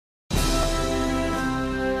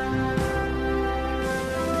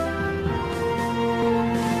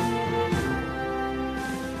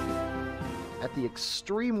the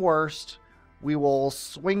extreme worst, we will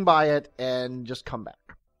swing by it and just come back.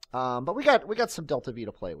 But we got some delta V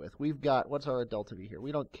to play with. We've got, what's our delta V here?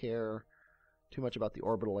 We don't care too much about the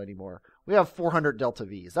orbital anymore. We have 400 delta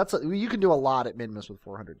Vs. You can do a lot at Minmus with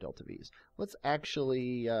 400 delta Vs. Let's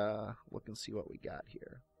actually look and see what we got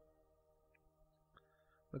here.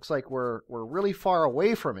 Looks like we're really far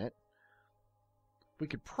away from it. We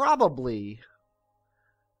could probably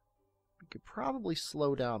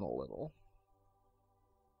slow down a little.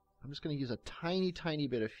 I'm just going to use a tiny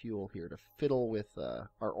bit of fuel here to fiddle with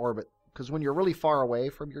our orbit. Because when you're really far away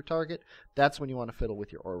from your target, that's when you want to fiddle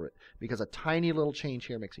with your orbit. Because a tiny little change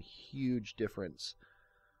here makes a huge difference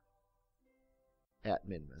at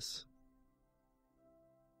Minmus.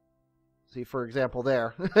 See, for example,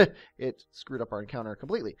 there, it screwed up our encounter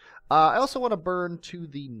completely. I also want to burn to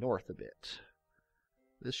the north a bit.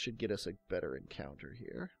 This should get us a better encounter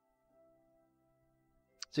here.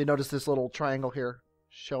 So you notice this little triangle here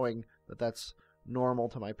showing that that's normal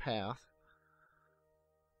to my path.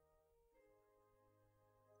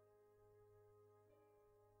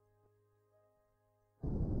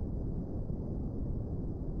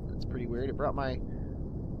 That's pretty weird. It brought my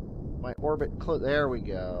orbit close. There we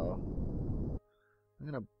go. I'm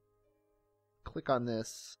going to click on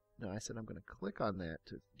this. No, I said I'm going to click on that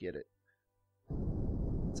to get it.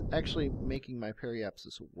 It's actually making my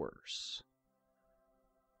periapsis worse.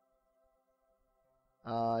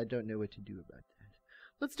 I don't know what to do about that.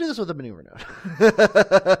 Let's do this with a maneuver node.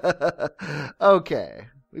 Okay,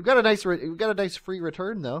 we've got a nice free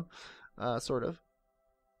return though, sort of.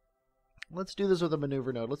 Let's do this with a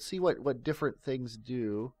maneuver node. Let's see what different things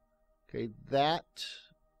do. Okay, that.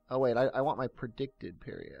 Oh wait, I want my predicted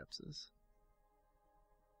periapsis,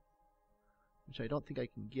 which I don't think I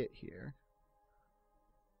can get here.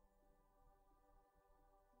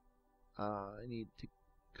 I need to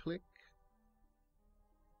click.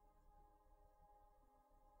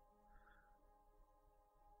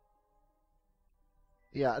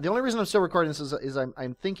 Yeah, the only reason I'm still recording this is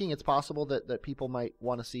I'm thinking it's possible that people might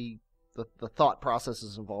want to see the thought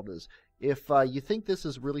processes involved. Is if you think this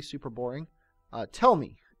is really super boring, tell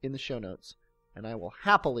me in the show notes, and I will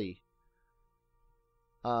happily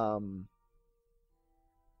okay,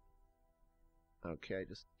 I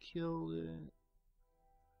just killed it.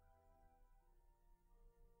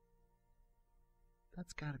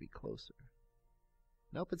 That's got to be closer.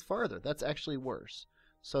 Nope, it's farther. That's actually worse.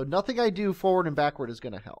 So nothing I do forward and backward is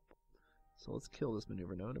going to help. So let's kill this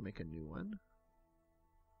maneuver node and make a new one.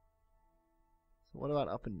 So what about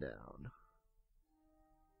up and down?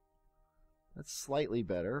 That's slightly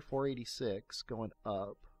better. 486 going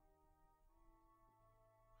up.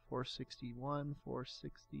 461,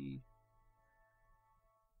 460.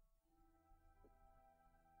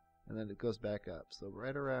 And then it goes back up. So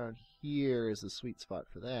right around here is the sweet spot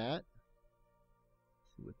for that.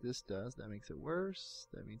 See what this does. That makes it worse.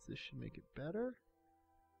 That means this should make it better,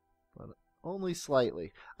 but only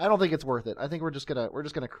slightly. I don't think it's worth it. I think we're just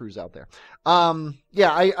gonna cruise out there.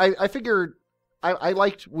 Yeah, I figured I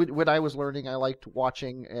liked when I was learning. I liked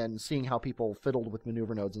watching and seeing how people fiddled with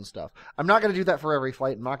maneuver nodes and stuff. I'm not gonna do that for every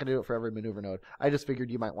flight. I'm not gonna do it for every maneuver node. I just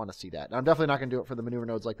figured you might want to see that. And I'm definitely not gonna do it for the maneuver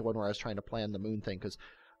nodes like the one where I was trying to plan the moon thing because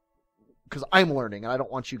I'm learning, and I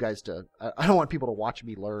don't want you guys to. I don't want people to watch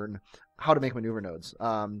me learn how to make maneuver nodes.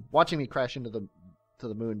 Watching me crash into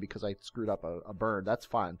the moon because I screwed up a burn, that's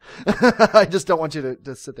fine. I just don't want you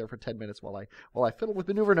to sit there for 10 minutes while I fiddle with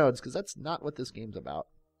maneuver nodes, because that's not what this game's about.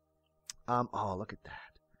 Oh, look at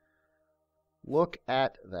that! Look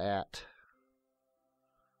at that!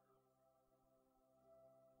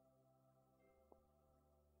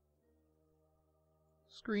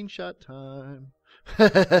 Screenshot time.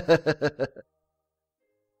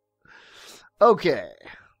 Okay.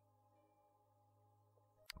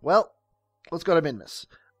 Well, let's go to Minmus.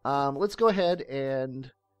 Let's go ahead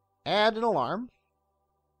and add an alarm.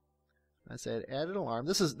 I said add an alarm.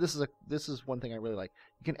 This is one thing I really like.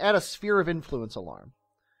 You can add a sphere of influence alarm.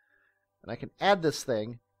 And I can add this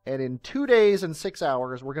thing, and in 2 days and 6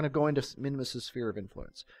 hours, we're going to go into Minmus' sphere of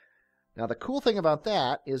influence. Now, the cool thing about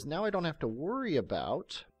that is now I don't have to worry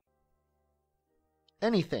about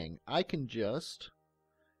anything. I can just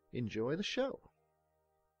enjoy the show.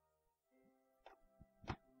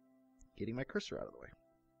 Getting my cursor out of the way.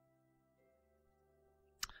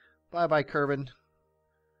 Bye-bye, Kerbal.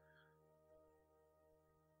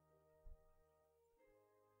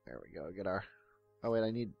 There we go. Get our... Oh,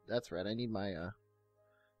 wait, that's right. I need my...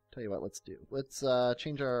 Tell you what, let's do. Let's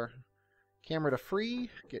change our camera to free.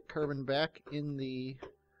 Get Kerbal back in the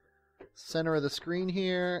center of the screen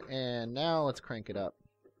here. And now let's crank it up.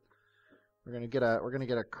 We're gonna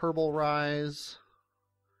get a Kerbal rise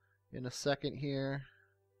in a second here.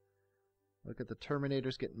 Look at the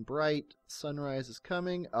Terminators getting bright. Sunrise is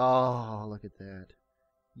coming. Oh, look at that.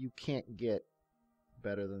 You can't get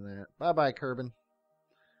better than that. Bye-bye, Kerbin.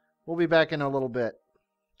 We'll be back in a little bit.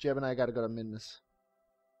 Jeb and I got to go to Minmus.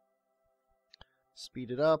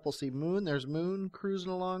 Speed it up. We'll see Moon. There's Moon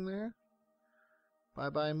cruising along there.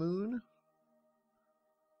 Bye-bye, Moon.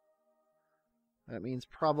 That means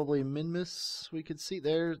probably Minmus we could see.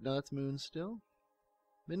 There. No, that's Moon still.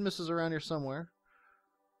 Minmus is around here somewhere.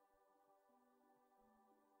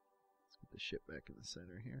 The ship back in the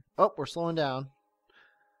center here. Oh, we're slowing down.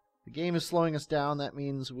 The game is slowing us down. That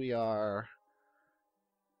means we are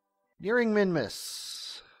nearing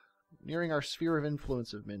Minmus. Nearing our sphere of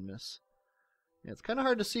influence of Minmus. Yeah, it's kind of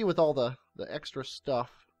hard to see with all the extra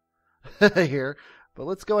stuff here. But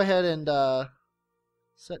let's go ahead and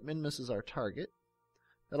set Minmus as our target.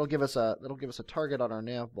 That'll give us a target on our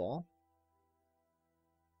nav ball.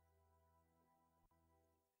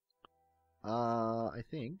 I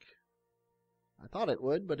think. I thought it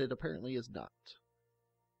would, but it apparently is not.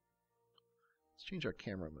 Let's change our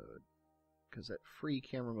camera mode, because that free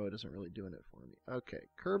camera mode isn't really doing it for me. Okay,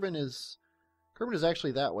 Kerbin is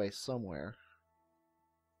actually that way somewhere.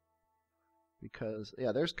 Because,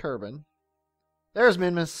 yeah, there's Kerbin. There's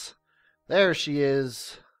Minmus. There she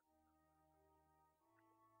is.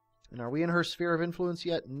 And are we in her sphere of influence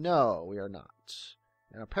yet? No, we are not.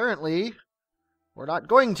 And apparently, we're not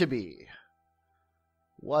going to be.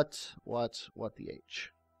 What the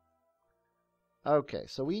H? Okay,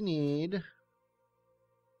 so we need...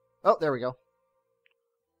 Oh, there we go.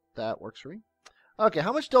 That works for me. Okay,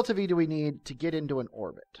 how much delta V do we need to get into an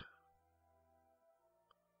orbit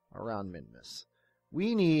around Minmus?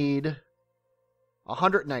 We need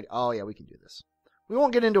 190. Oh, yeah, we can do this. We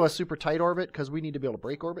won't get into a super tight orbit because we need to be able to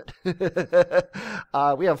break orbit.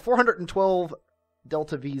 We have 412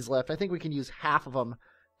 delta V's left. I think we can use half of them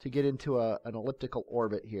to get into an elliptical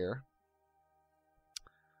orbit here.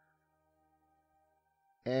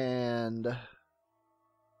 And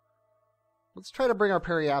let's try to bring our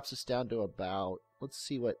periapsis down to about, let's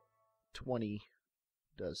see what 20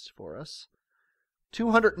 does for us.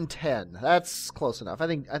 210. That's close enough. I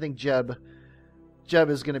think Jeb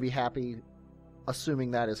is going to be happy, assuming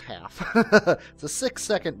that is half. It's a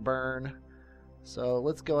 6-second burn. So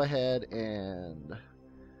let's go ahead and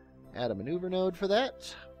add a maneuver node for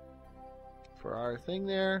that. For our thing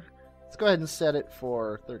there. Let's go ahead and set it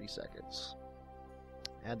for 30 seconds.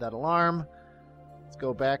 Add that alarm. Let's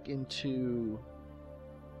go back into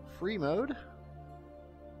free mode.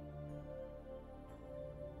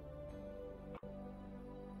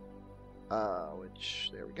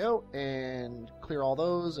 There we go. And clear all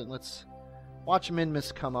those, and let's watch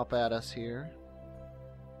Minmus come up at us here.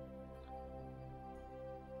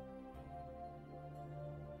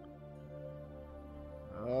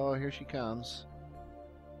 Oh, here she comes.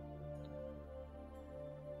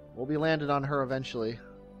 We'll be landed on her eventually.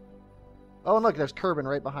 Oh, and look, there's Kerbin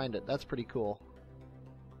right behind it. That's pretty cool.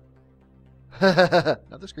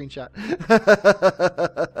 Another screenshot.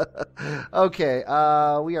 Okay,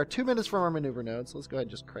 we are 2 minutes from our maneuver node, so let's go ahead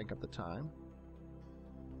and just crank up the time.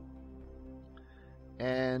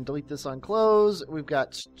 And delete this on close. We're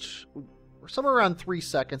somewhere around 3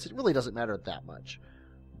 seconds. It really doesn't matter that much,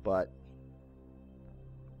 but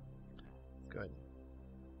go ahead.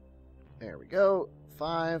 There we go.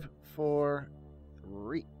 5, 4,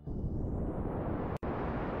 3.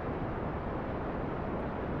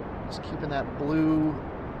 Just keeping that blue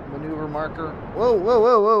maneuver marker. Whoa, whoa,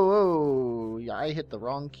 whoa, whoa, whoa. Yeah, I hit the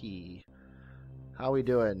wrong key. How we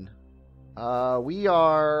doing? We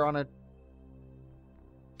are on a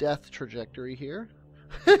death trajectory here.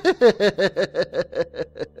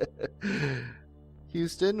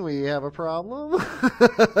 Houston, we have a problem.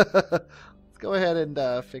 Let's go ahead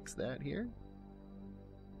and fix that here.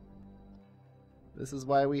 This is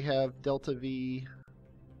why we have Delta V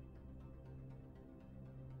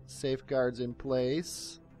safeguards in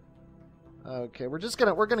place. Okay, we're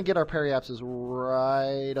gonna get our periapsis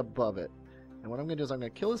right above it. And what I'm gonna do is I'm gonna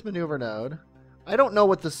kill this maneuver node. I don't know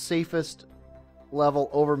what the safest level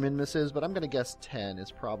over Minmus is, but I'm gonna guess 10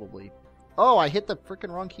 is probably... Oh, I hit the freaking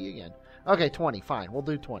wrong key again. Okay, 20, fine, we'll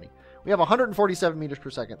do 20. We have 147 meters per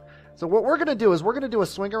second. So what we're gonna do is we're gonna do a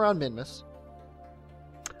swing around Minmus.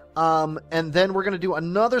 And then we're gonna do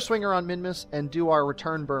another swing around Minmus and do our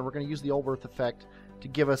return burn. We're gonna use the Olberth effect to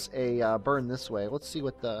give us a burn this way. Let's see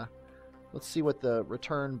what the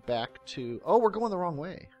return back to... Oh, we're going the wrong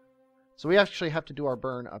way. So we actually have to do our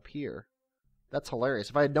burn up here. That's hilarious.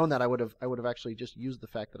 If I had known that, I would have actually just used the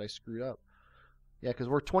fact that I screwed up. Yeah, because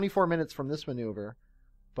we're 24 minutes from this maneuver,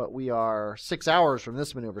 but we are 6 hours from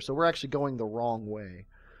this maneuver, so we're actually going the wrong way.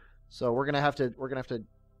 So we're gonna have to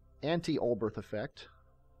anti-Olberth effect.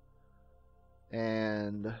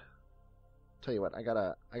 And tell you what, I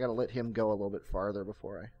gotta let him go a little bit farther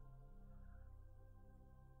before I.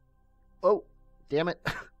 Oh, damn it.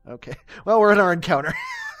 Okay. Well, we're in our encounter.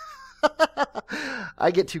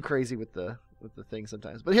 I get too crazy with the thing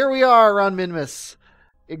sometimes. But here we are around Minmus.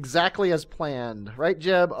 Exactly as planned. Right,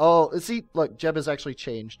 Jeb? Oh, see, look, Jeb has actually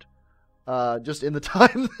changed. Just in the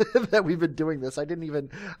time that we've been doing this. I didn't even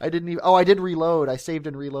oh, I did reload. I saved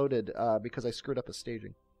and reloaded because I screwed up a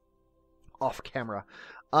staging. Off camera.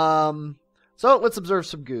 So let's observe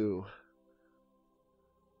some goo.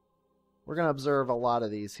 We're going to observe a lot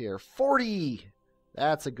of these here. 40!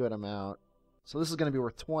 That's a good amount. So this is going to be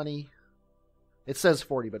worth 20. It says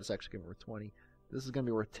 40, but it's actually going to be worth 20. This is going to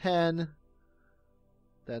be worth 10.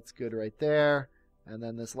 That's good right there. And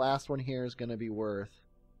then this last one here is going to be worth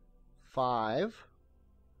 5.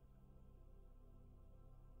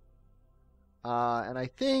 And I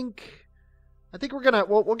think we're going to...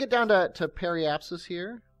 We'll get down to periapsis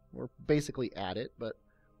here. We're basically at it, but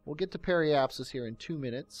we'll get to periapsis here in 2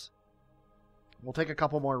 minutes. We'll take a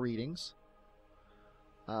couple more readings.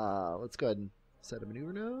 Let's go ahead and set a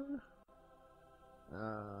maneuver node.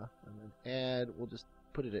 And then add, we'll just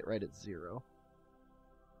put it right at 0.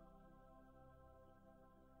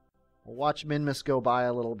 We'll watch Minmus go by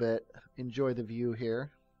a little bit. Enjoy the view here.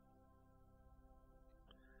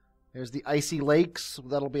 There's the icy lakes.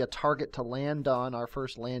 That'll be a target to land on our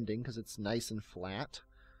first landing because it's nice and flat.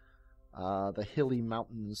 The hilly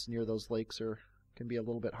mountains near those lakes can be a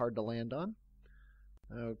little bit hard to land on.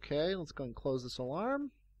 Okay, let's go and close this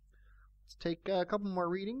alarm. Let's take a couple more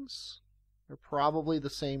readings. They're probably the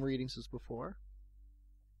same readings as before.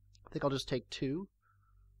 I think I'll just take 2.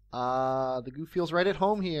 The goo feels right at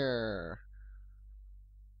home here.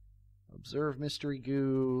 Observe mystery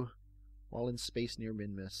goo while in space near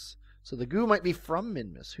Minmus. So the goo might be from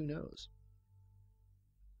Minmus. Who knows?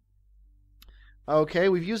 Okay,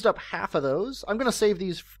 we've used up half of those. I'm going to save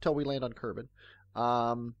these till we land on Kerbal.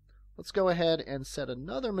 Let's go ahead and set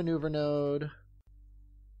another maneuver node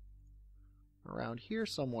around here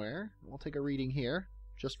somewhere. We'll take a reading here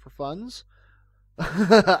just for funds.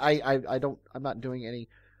 I'm not doing any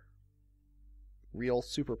real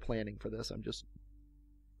super planning for this.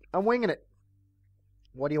 I'm winging it.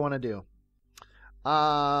 What do you want to do?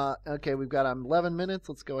 Okay, we've got 11 minutes.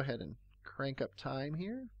 Let's go ahead and crank up time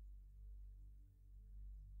here.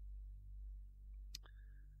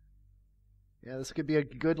 Yeah, this could be a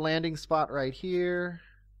good landing spot right here.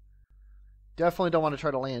 Definitely don't want to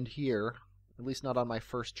try to land here. At least not on my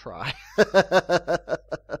first try. But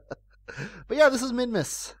yeah, this is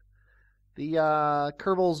Minmus. The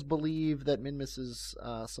Kerbals believe that Minmus is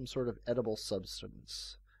some sort of edible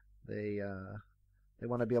substance. They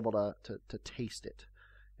want to be able to taste it.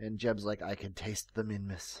 And Jeb's like, I can taste the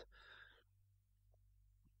Minmus.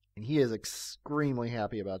 And he is extremely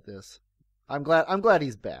happy about this. I'm glad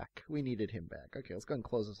he's back. We needed him back. Okay, let's go ahead and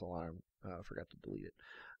close this alarm. I forgot to delete it.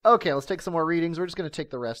 Okay, let's take some more readings. We're just going to take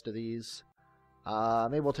the rest of these.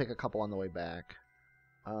 Maybe we'll take a couple on the way back.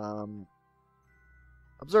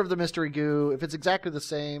 Observe the mystery goo. If it's exactly the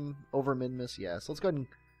same over Minmus, yes. Let's go ahead and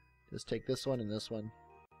just take this one and this one.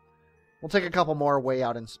 We'll take a couple more way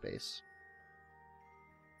out in space.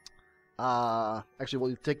 Actually,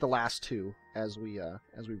 we'll take the last 2 as we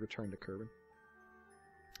return to Kerbal.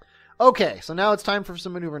 Okay, so now it's time for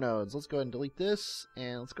some maneuver nodes. Let's go ahead and delete this,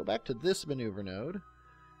 and let's go back to this maneuver node.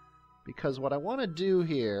 Because what I want to do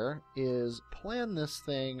here is plan this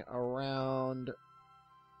thing around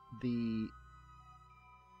the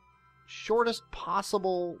shortest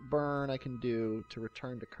possible burn I can do to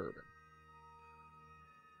return to Kerbal.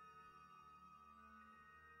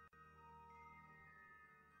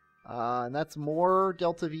 And that's more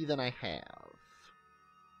delta V than I have.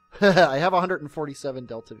 I have 147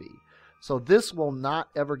 delta V. So this will not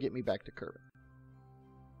ever get me back to Kerbal.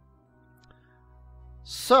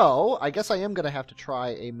 So, I guess I am going to have to try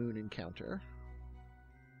a moon encounter.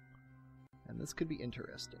 And this could be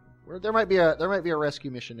interesting. There might be a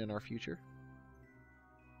rescue mission in our future.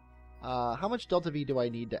 How much delta V do I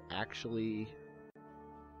need to actually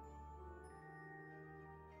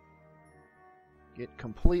get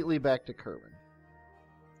completely back to Kerbal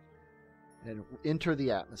and enter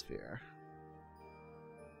the atmosphere?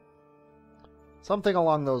 Something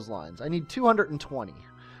along those lines. I need 220,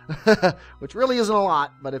 which really isn't a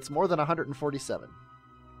lot, but it's more than 147.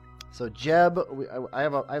 So Jeb, I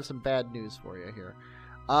have some bad news for you here.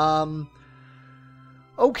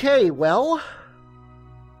 Okay, well,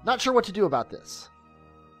 not sure what to do about this.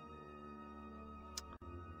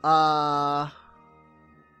 I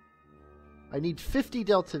need 50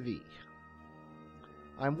 delta V.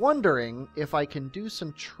 I'm wondering if I can do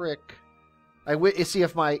some trick. See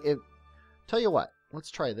if my... Tell you what,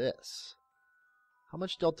 let's try this. How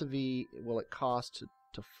much delta V will it cost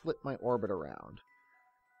to flip my orbit around?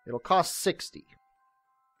 It'll cost 60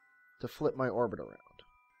 to flip my orbit around.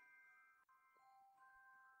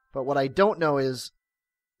 But what I don't know is...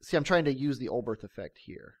 See, I'm trying to use the Olbert effect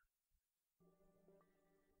here.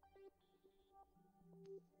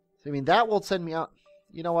 So, I mean, that will send me out...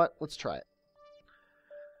 You know what? Let's try it.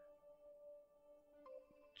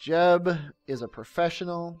 Jeb is a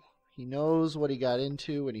professional. He knows what he got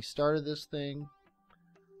into when he started this thing.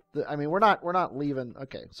 I mean, we're not leaving.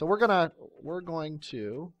 Okay, so we're going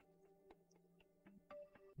to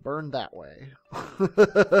burn that way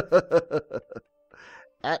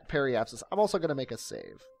at periapsis. I'm also going to make a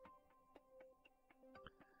save.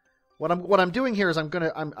 What I'm doing here is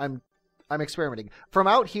I'm experimenting. From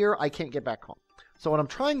out here, I can't get back home. So what I'm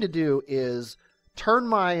trying to do is turn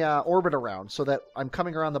my orbit around so that I'm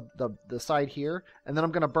coming around the side here, and then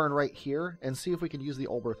I'm going to burn right here and see if we can use the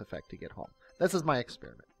Olbert effect to get home. This is my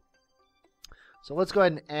experiment. So let's go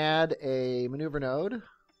ahead and add a maneuver node.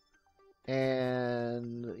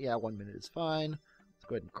 And yeah, 1 minute is fine. Let's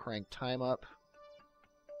go ahead and crank time up.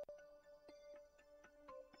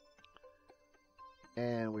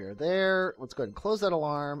 And we are there. Let's go ahead and close that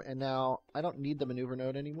alarm. And now I don't need the maneuver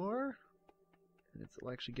node anymore. And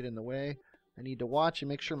it'll actually get in the way. I need to watch and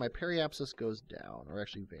make sure my periapsis goes down, or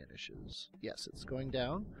actually vanishes. Yes, it's going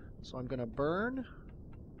down. So I'm going to burn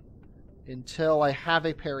until I have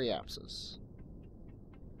a periapsis.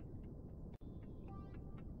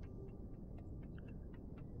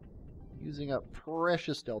 Using up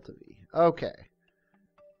precious delta V. Okay.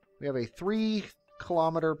 We have a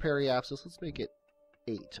 3-kilometer periapsis. Let's make it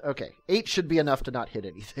 8. Okay. 8 should be enough to not hit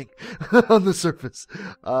anything on the surface.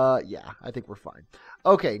 Yeah, I think we're fine.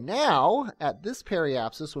 Okay, now, at this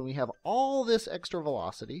periapsis, when we have all this extra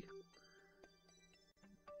velocity,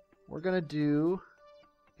 we're going to do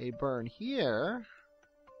a burn here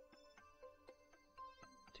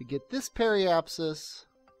to get this periapsis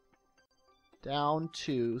down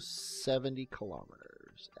to 70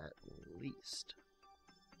 kilometers at least.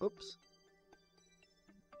 Oops.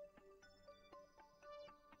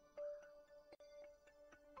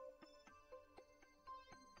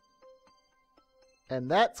 And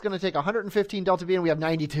that's going to take 115 delta V, and we have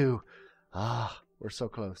 92. Ah, we're so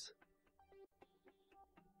close.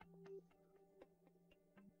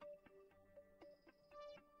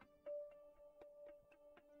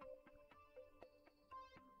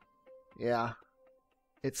 Yeah.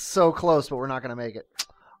 It's so close, but we're not going to make it.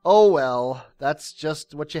 Oh, well. That's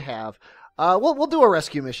just what you have. We'll do a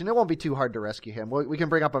rescue mission. It won't be too hard to rescue him. We can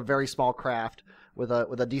bring up a very small craft with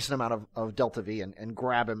a decent amount of delta V and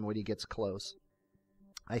grab him when he gets close.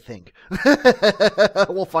 I think.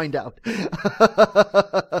 We'll find out.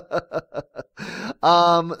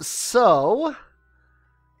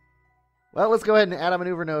 Well, let's go ahead and add a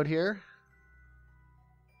maneuver node here.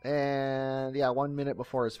 And yeah, 1 minute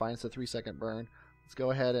before is fine. It's a 3-second burn. Let's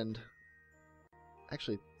go ahead and...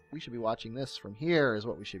 Actually, we should be watching this from here is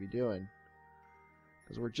what we should be doing.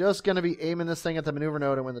 Because we're just going to be aiming this thing at the maneuver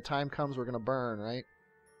node, and when the time comes, we're going to burn, right?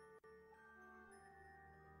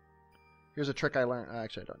 Here's a trick I learned.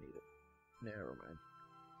 Actually, I don't need it. Never mind.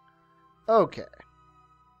 Okay.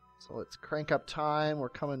 So let's crank up time. We're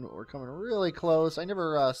coming really close. I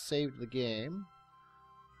never saved the game.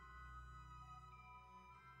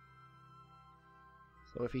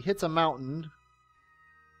 So if he hits a mountain...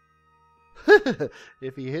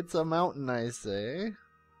 if he hits a mountain, I say...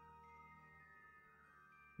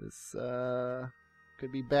 This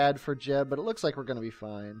could be bad for Jeb, but it looks like we're going to be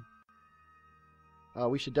fine.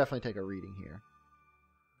 We should definitely take a reading here.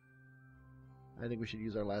 I think we should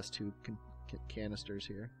use our last 2 canisters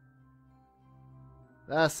here.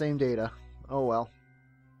 Same data. Oh well.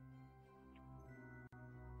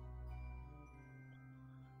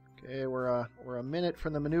 Okay, we're a minute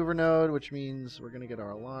from the maneuver node, which means we're gonna get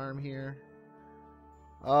our alarm here.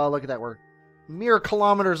 Oh, look at that! We're mere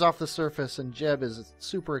kilometers off the surface, and Jeb is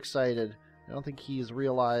super excited. I don't think he's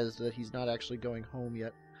realized that he's not actually going home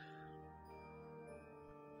yet.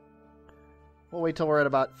 We'll wait till we're at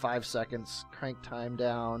about 5 seconds. Crank time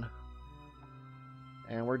down.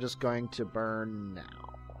 And we're just going to burn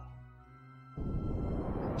now.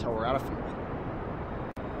 Until we're out of fuel.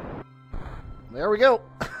 There we go.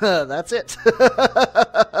 That's it.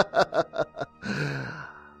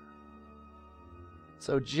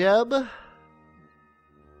 So Jeb...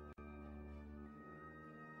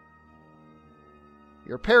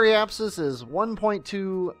 Your periapsis is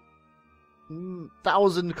 1.2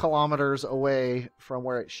 thousand kilometers away from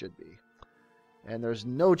where it should be. And there's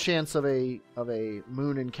no chance of a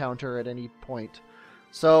moon encounter at any point.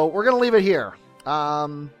 So we're going to leave it here.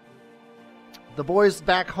 The boys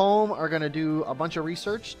back home are going to do a bunch of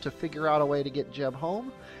research to figure out a way to get Jeb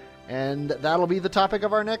home. And that'll be the topic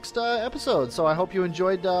of our next episode. So I hope you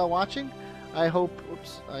enjoyed watching. I hope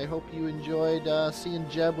you enjoyed seeing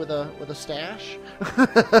Jeb with a stash.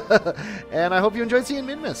 And I hope you enjoyed seeing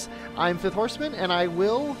Minmus. I'm Fifth Horseman, and I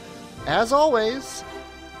will, as always,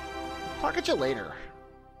 talk at you later.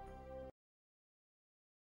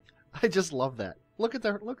 I just love that. Look at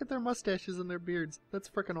their mustaches and their beards. That's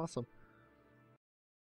freaking awesome.